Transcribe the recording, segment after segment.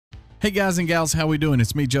Hey guys and gals, how we doing?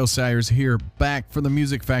 It's me, Joe Sayers, here back from the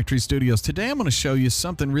Music Factory Studios. Today I'm going to show you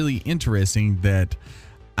something really interesting that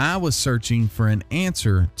I was searching for an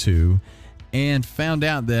answer to and found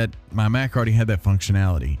out that my Mac already had that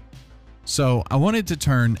functionality. So I wanted to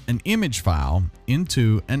turn an image file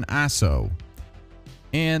into an ISO.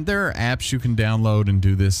 And there are apps you can download and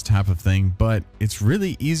do this type of thing, but it's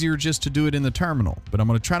really easier just to do it in the terminal. But I'm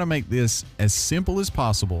going to try to make this as simple as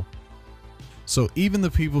possible, so even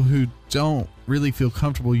the people who don't really feel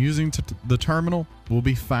comfortable using the terminal will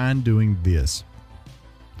be fine doing this.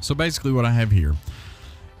 So basically what I have here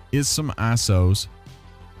is some ISOs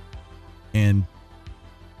and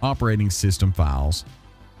operating system files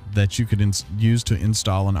that you could use to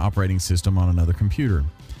install an operating system on another computer.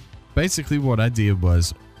 Basically what I did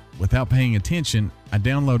was, without paying attention, I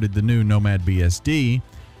downloaded the new Nomad BSD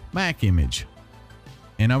Mac image,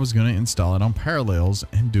 and I was going to install it on Parallels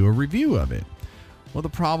and do a review of it. Well, the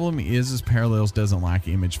problem is Parallels doesn't like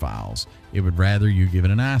image files. It would rather you give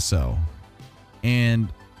it an ISO. And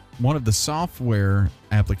one of the software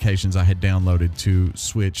applications I had downloaded to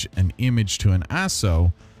switch an image to an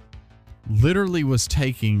ISO literally was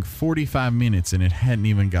taking 45 minutes and it hadn't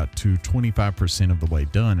even got to 25% of the way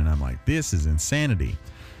done. And I'm like, this is insanity.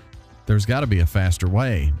 There's got to be a faster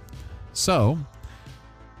way. So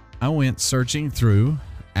I went searching through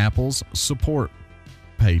Apple's support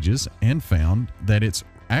pages and found that it's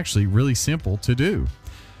actually really simple to do.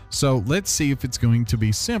 So let's see if it's going to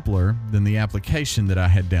be simpler than the application that I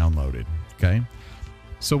had downloaded. Okay.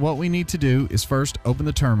 So what we need to do is first open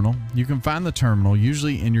the terminal. You can find the terminal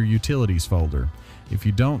usually in your utilities folder. If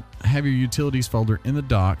you don't have your utilities folder in the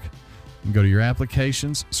dock, you can go to your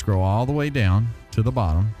applications, scroll all the way down to the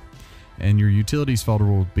bottom, and your utilities folder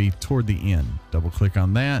will be toward the end. Double click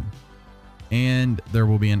on that, and there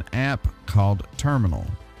will be an app called Terminal.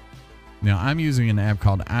 Now I'm using an app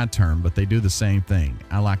called iTerm, but they do the same thing.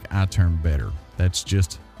 I like iTerm better. That's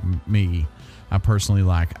just me. I personally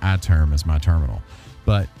like iTerm as my terminal,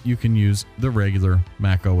 but you can use the regular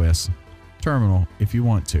macOS terminal if you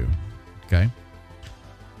want to. Okay.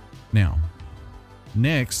 Now,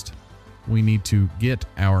 next we need to get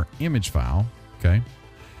our image file, okay,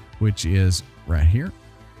 which is right here.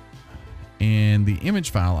 And the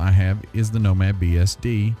image file I have is the Nomad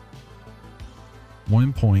BSD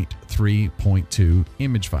 1.3.2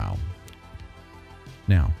 image file.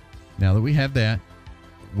 Now that we have that,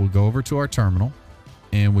 we'll go over to our terminal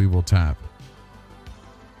and we will type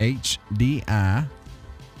HDI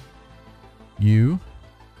UTIL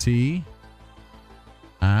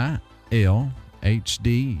HDI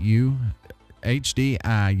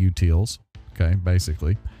utils, okay,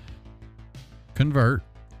 basically convert.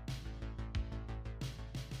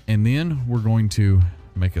 And then we're going to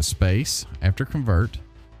make a space after convert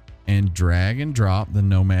and drag and drop the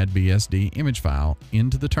Nomad BSD image file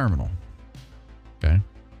into the terminal. Okay.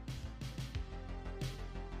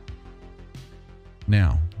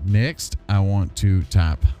 Now, next I want to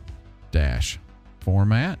type dash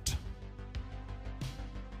format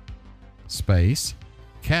space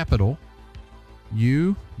capital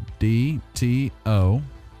UDTO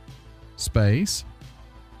space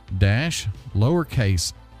dash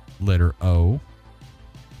lowercase letter O,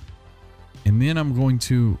 and then I'm going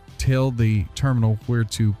to tell the terminal where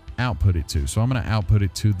to output it to. So I'm going to output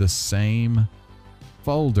it to the same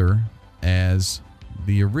folder as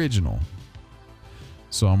the original.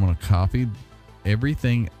 So I'm going to copy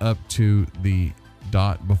everything up to the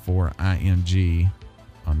dot before IMG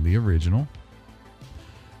on the original.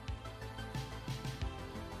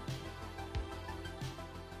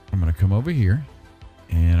 I'm going to come over here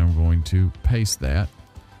and I'm going to paste that,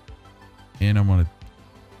 and I'm going to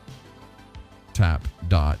type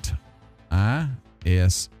dot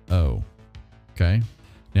ISO. Okay.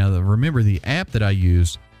 Now remember, the app that I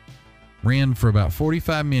used ran for about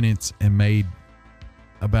 45 minutes and made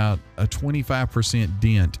about a 25%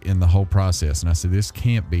 dent in the whole process. And I said, this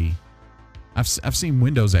can't be. I've seen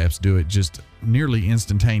Windows apps do it just nearly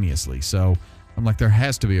instantaneously. So I'm like, there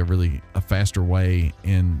has to be a faster way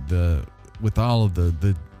with all of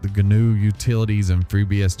the GNU utilities and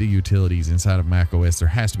FreeBSD utilities inside of macOS. There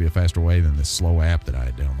has to be a faster way than this slow app that I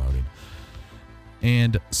had downloaded.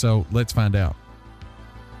 And so let's find out.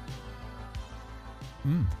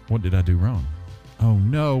 What did I do wrong? Oh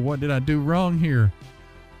no, what did I do wrong here?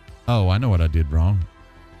 Oh, I know what I did wrong.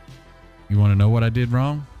 You want to know what I did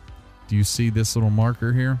wrong? Do you see this little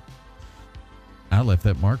marker here? I left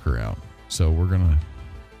that marker out. So we're going to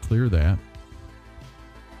clear that.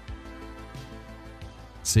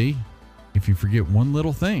 See, if you forget one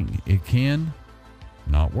little thing, it can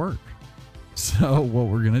not work. So what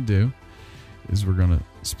we're going to do is we're going to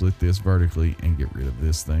split this vertically and get rid of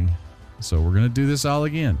this thing. So we're going to do this all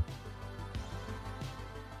again.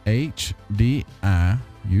 HDI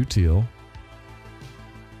util.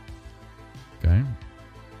 Okay.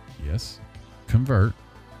 Yes. Convert.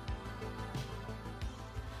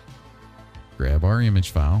 Grab our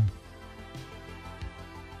image file.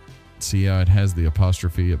 See how it has the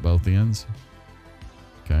apostrophe at both ends?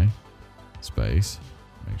 Okay. Space.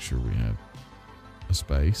 Make sure we have a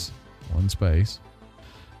space. One space.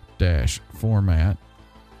 Dash format.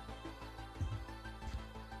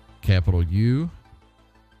 Capital U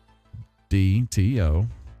D T O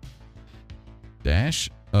dash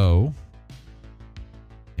O,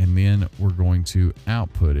 and then we're going to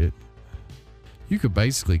output it. You could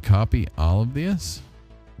basically copy all of this,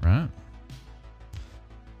 right?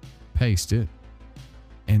 Paste it,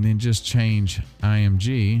 and then just change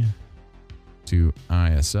IMG to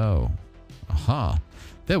ISO. Aha,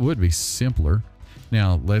 that would be simpler.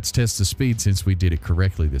 Now let's test the speed since we did it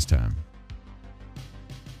correctly this time.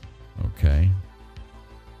 Okay.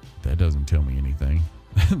 That doesn't tell me anything.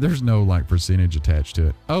 There's no like percentage attached to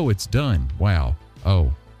it. Oh, it's done. Wow.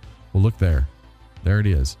 Oh, well, look there. There it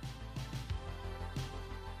is.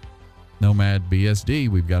 Nomad BSD.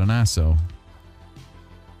 We've got an ISO.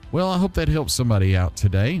 Well, I hope that helps somebody out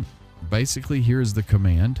today. Basically, here's the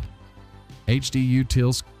command. HD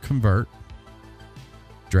utils convert.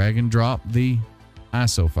 Drag and drop the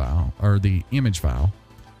ISO file or the image file.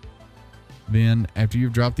 Then after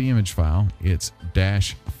you've dropped the image file, it's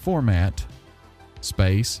dash format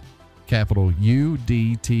space capital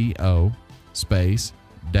UDTO space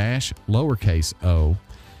dash lowercase o,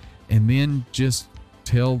 and then just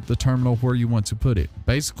tell the terminal where you want to put it.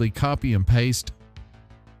 Basically copy and paste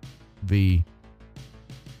the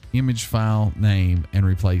image file name and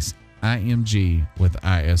replace IMG with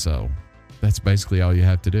ISO. That's basically all you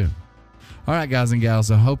have to do. All right, guys and gals,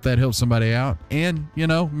 I hope that helps somebody out. And, you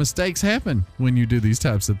know, mistakes happen when you do these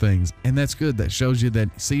types of things. And that's good. That shows you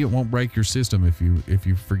that, see, it won't break your system if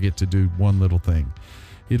you forget to do one little thing.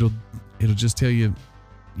 It'll just tell you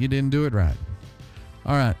you didn't do it right.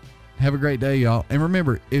 All right. Have a great day, y'all. And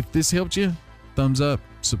remember, if this helped you, thumbs up,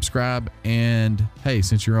 subscribe, and hey,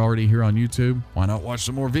 since you're already here on YouTube, why not watch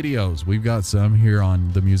some more videos? We've got some here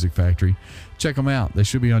on The Music Factory. Check them out. They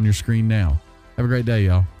should be on your screen now. Have a great day,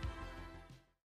 y'all.